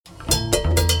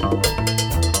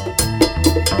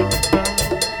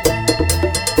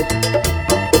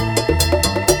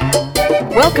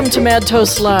Welcome to Mad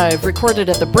Toast Live, recorded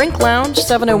at the Brink Lounge,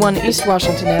 701 East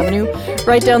Washington Avenue,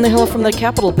 right down the hill from the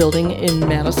Capitol Building in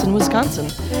Madison, Wisconsin.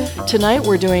 Tonight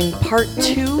we're doing part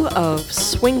 2 of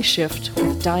Swing Shift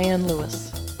with Diane Lewis.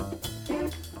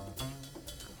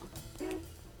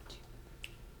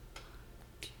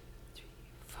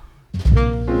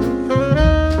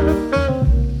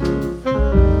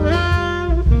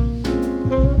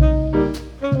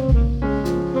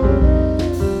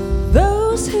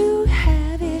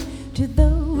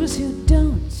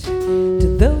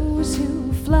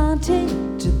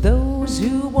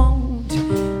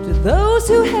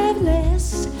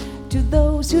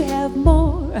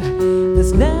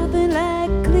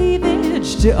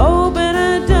 To open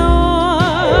a door.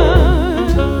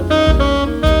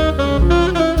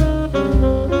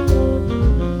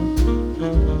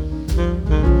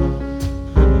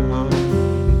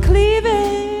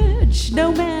 Cleavage,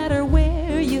 no matter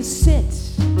where you sit.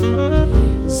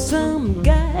 Some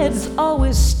guy's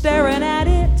always staring at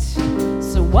it.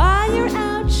 So while you're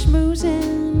out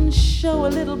schmoozing, show a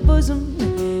little bosom,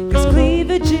 'cause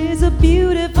cleavage is a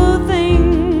beautiful thing.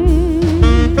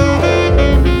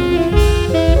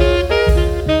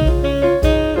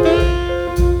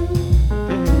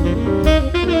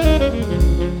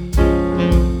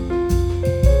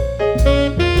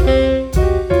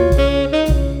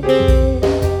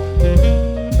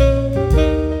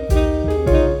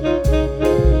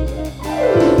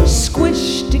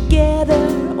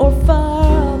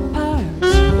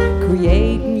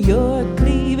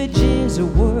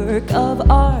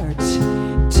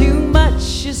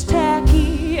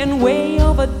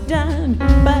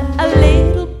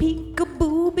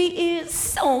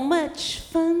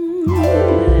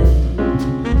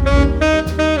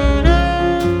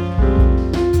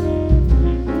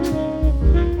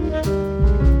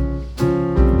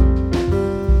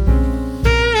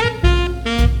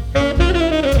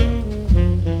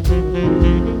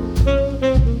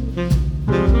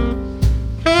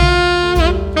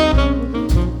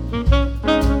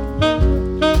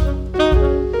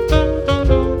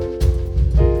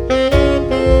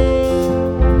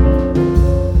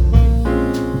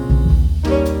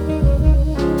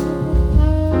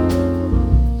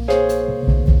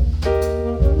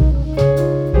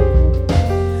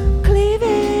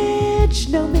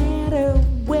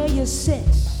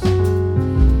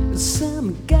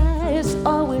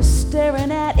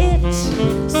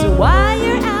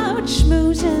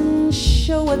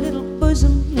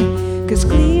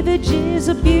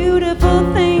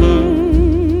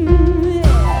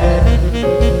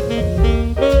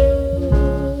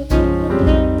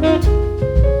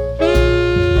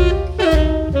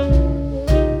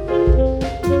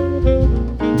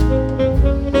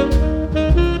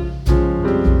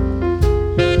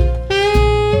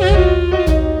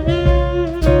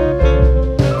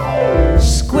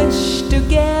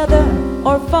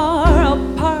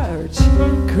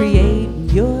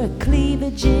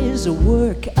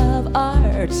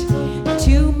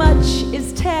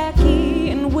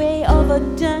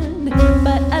 Overdone,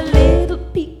 but a little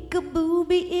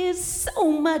peek-a-booby is so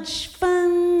much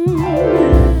fun.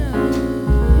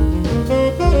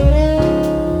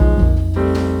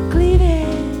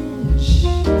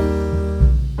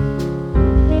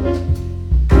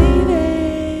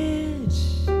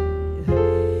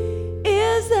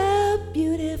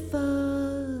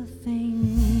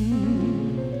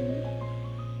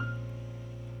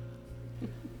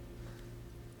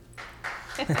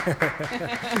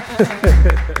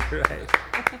 Right.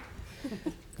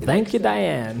 Thank you,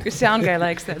 Diane. Your sound guy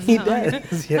likes that song. He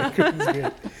does. Yeah,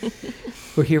 good.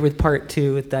 We're here with part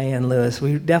 2 with Diane Lewis.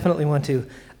 We definitely want to,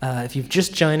 if you're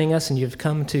just joining us and you've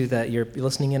come to that, you're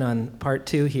listening in on part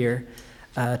 2 here,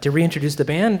 to reintroduce the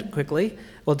band quickly.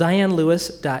 Well,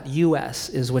 DianeLewis.us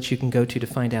is what you can go to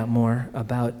find out more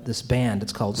about this band.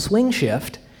 It's called Swing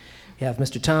Shift. You have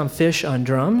Mr. Tom Fish on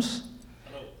drums.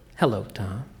 Hello,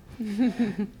 Tom.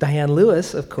 Diane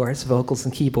Lewis, of course, vocals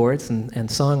and keyboards and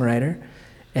songwriter,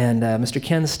 and Mr.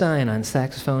 Ken Stein on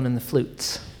saxophone and the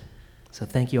flutes. So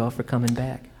thank you all for coming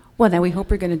back. Well, now we hope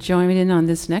you're going to join in on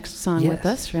this next song with Yes.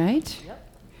 us, right? Yep.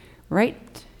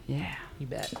 Right? Yeah. You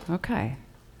bet. Okay.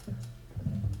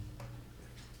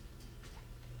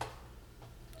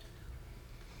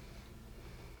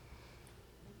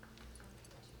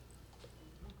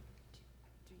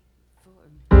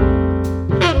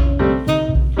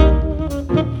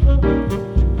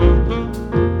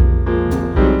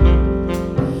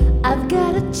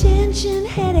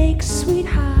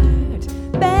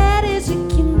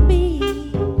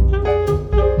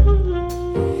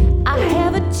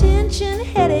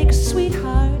 headache,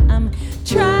 sweetheart. I'm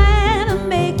trying to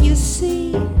make you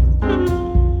see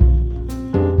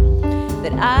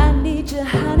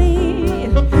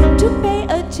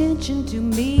attention to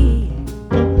me.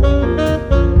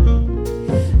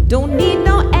 Don't need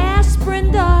no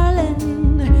aspirin,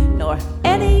 darling, nor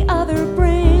any other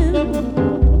brand.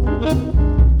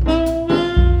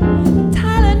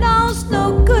 Tylenol's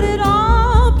no good at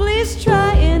all. Please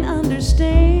try and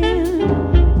understand.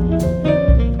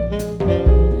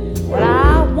 What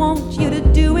I want you to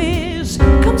do is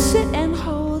come sit and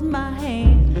hold my hand.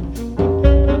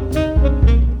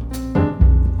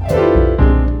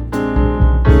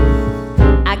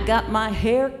 I got my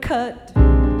hair cut.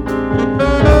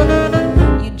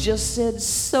 You just said,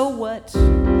 so what?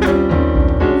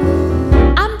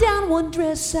 I'm down one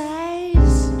dress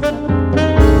size.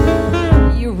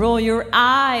 You roll your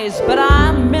eyes, but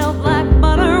I melt like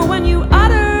butter when you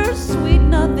utter sweet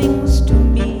nothings to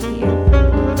me.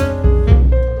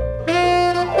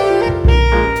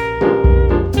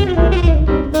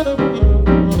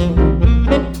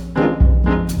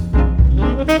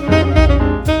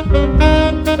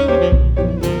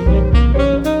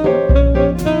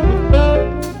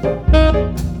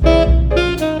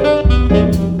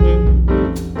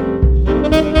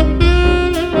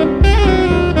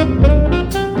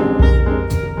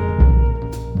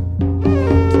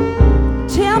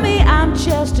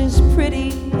 Just as pretty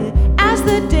as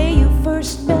the day you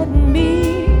first met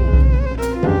me.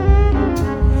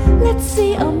 Let's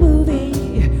see a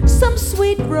movie, some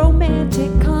sweet romantic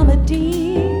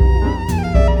comedy.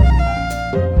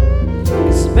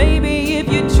 'Cause baby,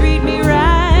 if you treat me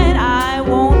right, I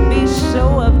won't be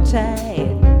so uptight.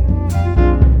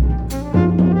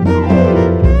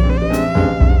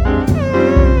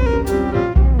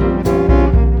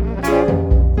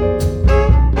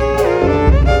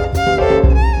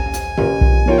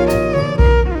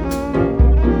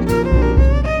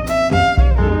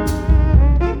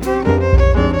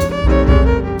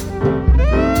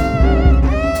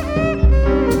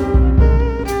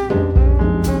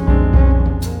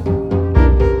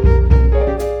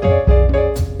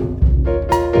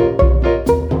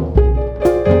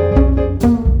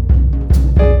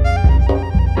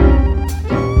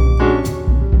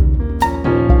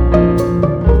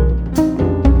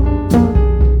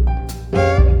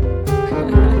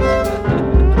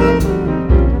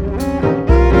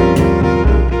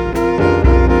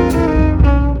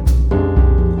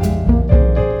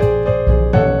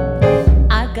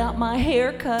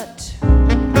 Haircut.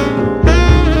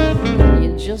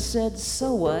 You just said,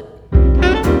 so what?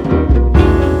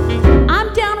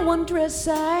 I'm down one dress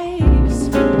size.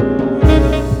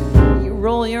 You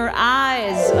roll your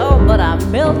eyes, oh, but I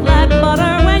melt like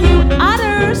butter when you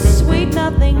utter sweet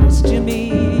nothings to me.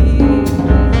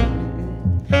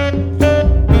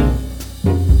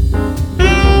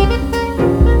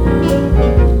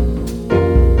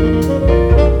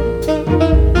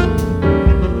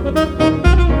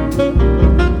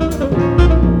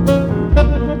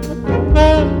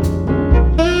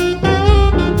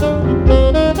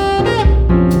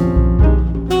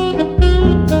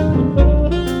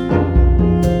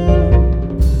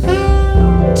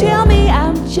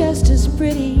 Just as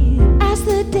pretty as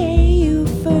the day you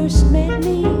first met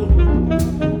me.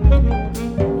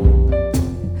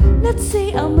 Let's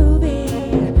see a movie,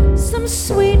 some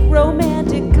sweet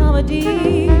romantic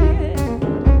comedy.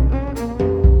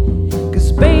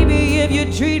 'Cause baby, if you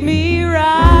treat me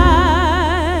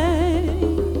right,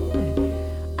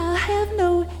 I'll have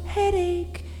no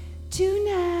headache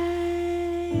tonight.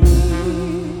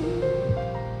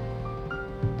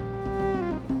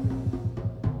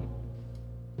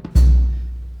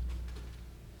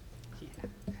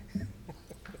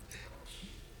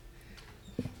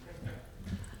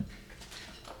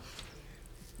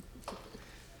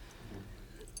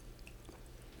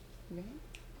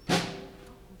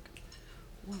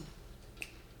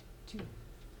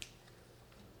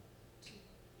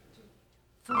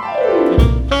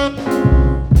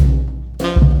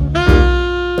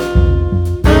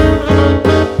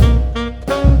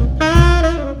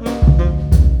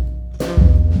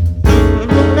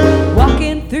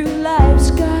 Walking through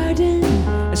life's garden,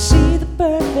 I see the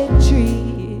perfect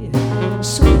tree.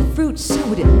 Sweet fruit so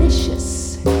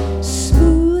delicious,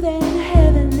 smooth and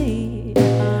heavenly.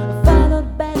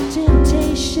 Followed by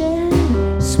temptation,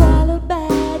 swallowed by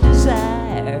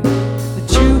desire. The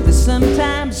truth is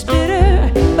sometimes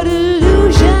bitter, but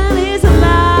illusion is a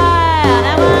lie.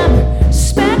 Now I'm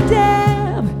smack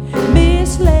dab,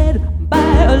 misled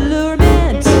by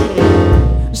allurement.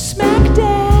 Smack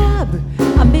dab,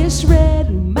 I misread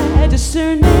my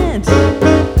discernment.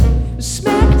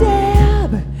 Smack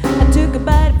dab, I took a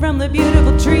bite from the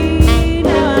beautiful tree.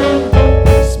 Now I'm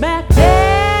smack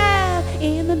dab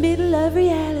in the middle of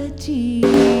reality.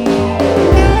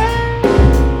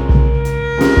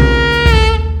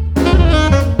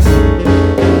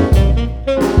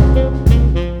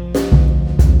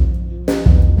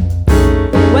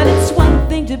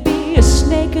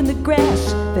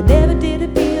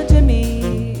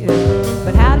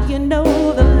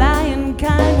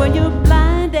 when you're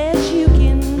blind as you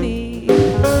can be.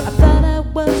 I thought I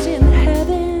was in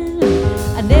heaven.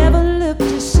 I never looked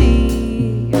to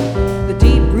see the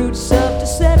deep roots of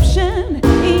deception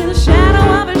in the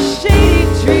shadow of a shady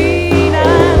tree. And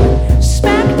I'm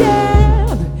smack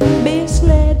dab,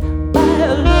 misled by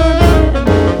allurement.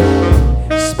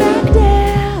 Smack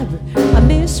dab, I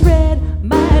misread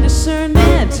my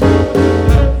discernment.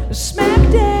 Smack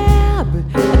dab,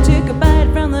 I took a bite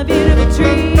from the beautiful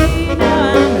tree.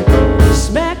 Now I'm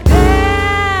smack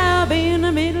dab in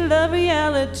the middle of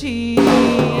reality.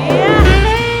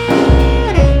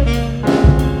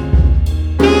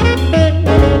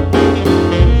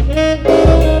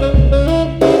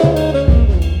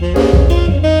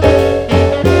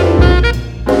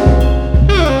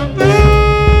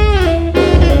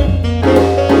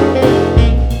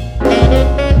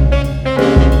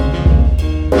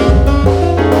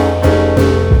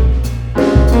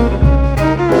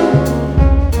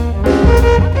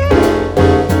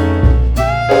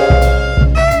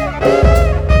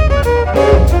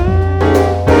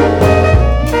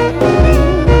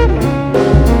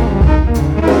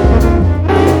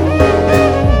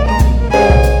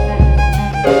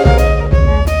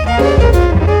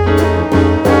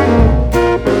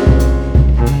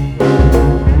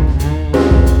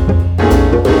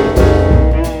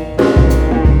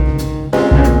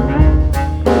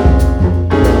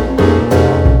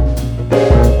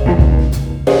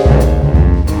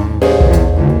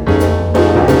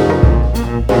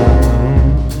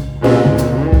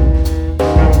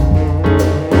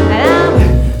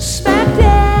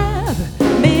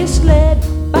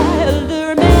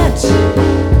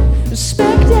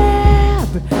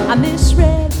 I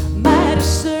misread my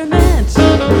discernment.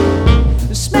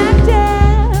 Smack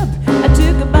dab, I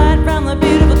took a bite from the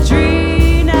beautiful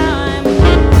tree. Now I'm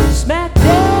smack dab.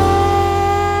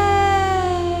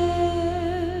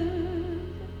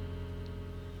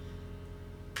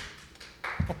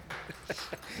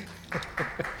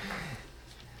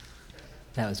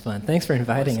 That was fun. Thanks for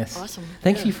inviting us. Awesome.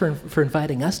 Thank you for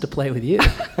inviting us to play with you.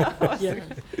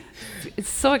 It's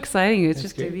so exciting. It's That's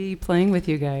just great. to be playing with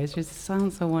you guys. It just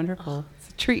sounds so wonderful. It's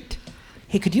a treat.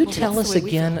 Hey, could you Well, tell that's us the way we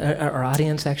again, our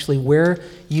audience, actually, where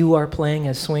you are playing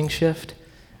as Swing Shift?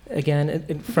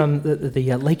 Again, from the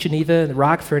Lake Geneva, the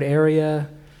Rockford area?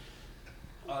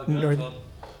 Gun Club.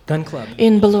 Gun Club.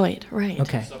 In Beloit, right.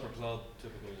 Okay. Supper club,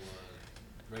 typical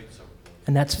great supper club.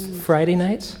 And that's Friday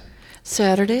nights?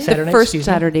 Saturday. Saturday The night, first excuse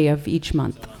me? Saturday of each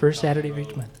month. First Saturday of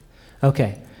each month.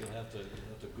 Okay. You'll have to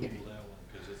Google that one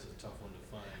because it's a tough one to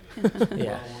find. It's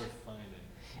Yeah. well worth finding.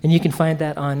 And you can find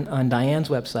that on Diane's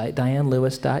website,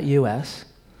 dianelewis.us.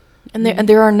 And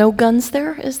there are no guns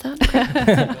there, is that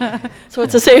correct? So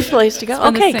it's a safe place to go? It's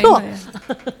been the Okay, same cool. way.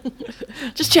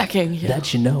 Just checking. Yeah.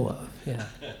 That you know of. Yeah.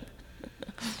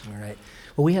 All right.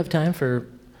 Well, we have time for.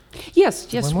 Yes,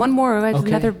 just One one more. I have Okay.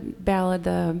 another ballad.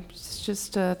 It's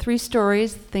just 3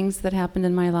 stories, things that happened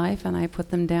in my life, and I put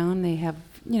them down. They have,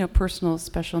 personal,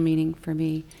 special meaning for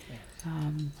me.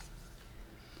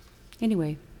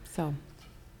 Anyway, so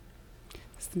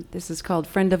this is called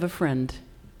 "Friend of a Friend,"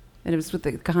 and it was with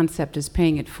the concept is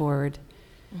paying it forward.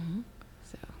 Mhm.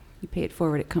 So you pay it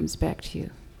forward, it comes back to you.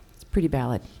 It's a pretty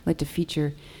ballad. I'd like to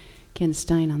feature Ken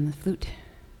Stein on the flute.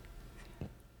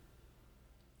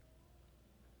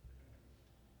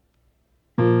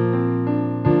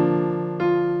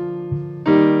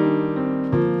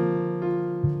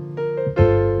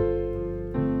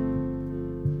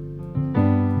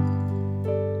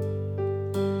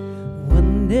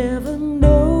 One never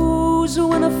knows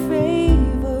when a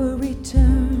favor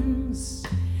returns.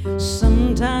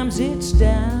 Sometimes it's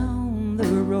down the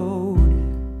road.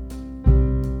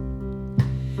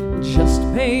 Just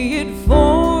pay it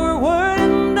forward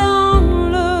and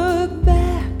don't look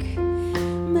back.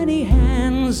 Many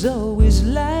hands always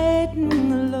lighten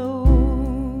the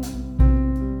load.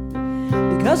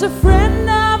 Because a friend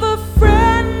of a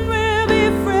friend will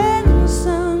befriend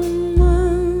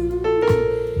someone.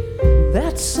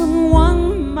 That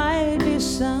someone might be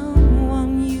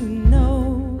someone you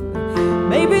know.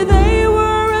 Maybe they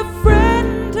were a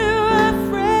friend to a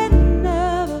friend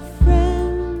of a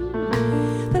friend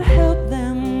that helped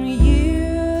them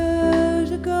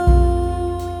years ago.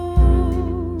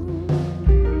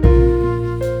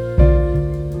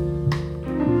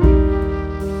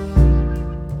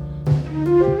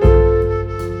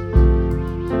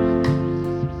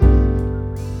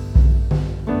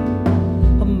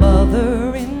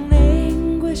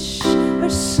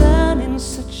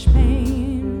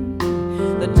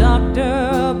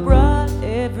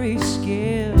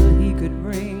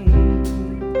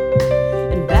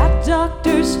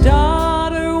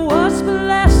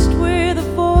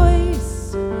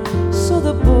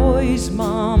 baby's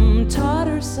mom taught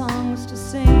her songs to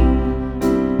sing.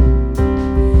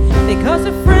 Because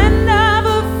a friend of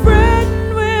a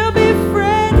friend will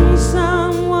befriend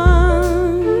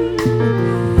someone.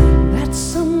 That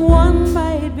someone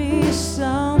might be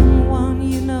someone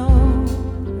you know.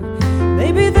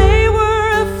 Maybe they were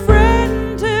a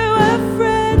friend to a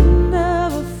friend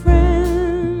of a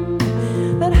friend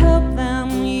that helped them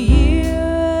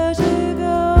years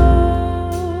ago.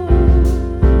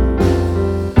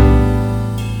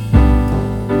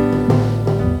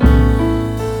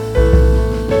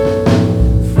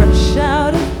 Fresh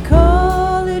out of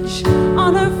college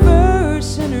on her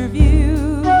first interview,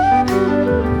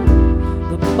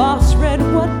 the boss read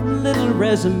what little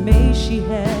resume she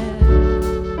had.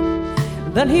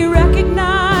 Then he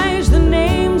recognized the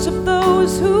names of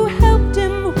those who helped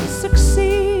him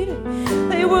succeed.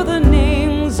 They were the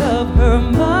names of her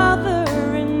mother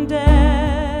and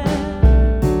dad.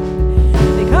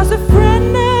 Because a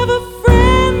friend of a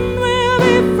friend will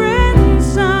befriend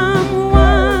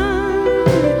someone.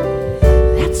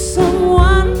 That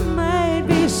someone might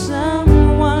be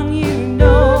someone you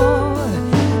know.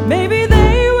 Maybe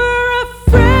they were a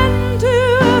friend to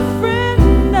a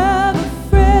friend of a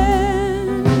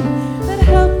friend that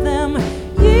helped them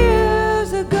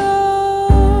years ago.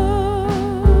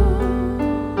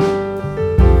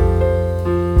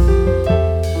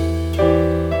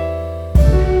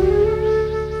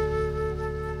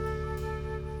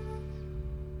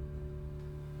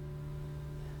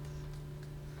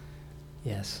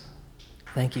 Yes.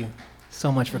 Thank you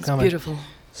so much for It's coming. beautiful.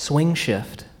 Swing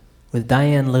Shift with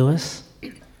Diane Lewis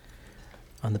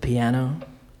on the piano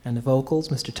and the vocals,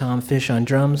 Mr. Tom Fish on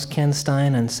drums, Ken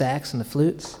Stein on sax and the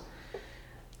flutes.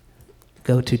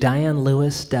 Go to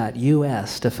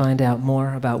dianelewis.us to find out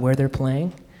more about where they're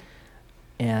playing.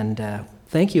 And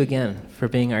thank you again for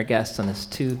being our guest on this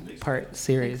two-part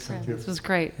series. This was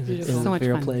great. It was So a much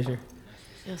real fun. pleasure.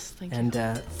 Yes, thank you. And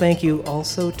thank you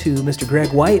also to Mr.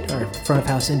 Greg White, our front of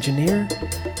house engineer,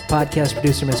 podcast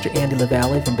producer Mr. Andy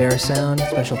LaValle from Bear Sound.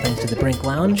 Special thanks to the Brink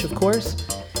Lounge, of course,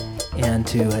 and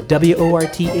to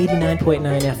WORT 89.9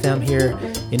 FM here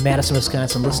in Madison,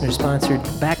 Wisconsin, listener-sponsored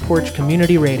Back Porch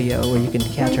Community Radio, where you can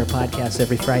catch our podcasts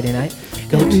every Friday night.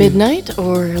 Go At to- midnight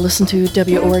or listen to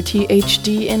WORT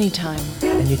HD anytime.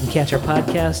 And you can catch our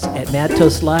podcast at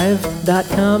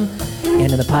madtoastlive.com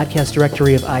and in the podcast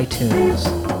directory of iTunes.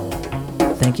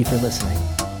 Thank you for listening.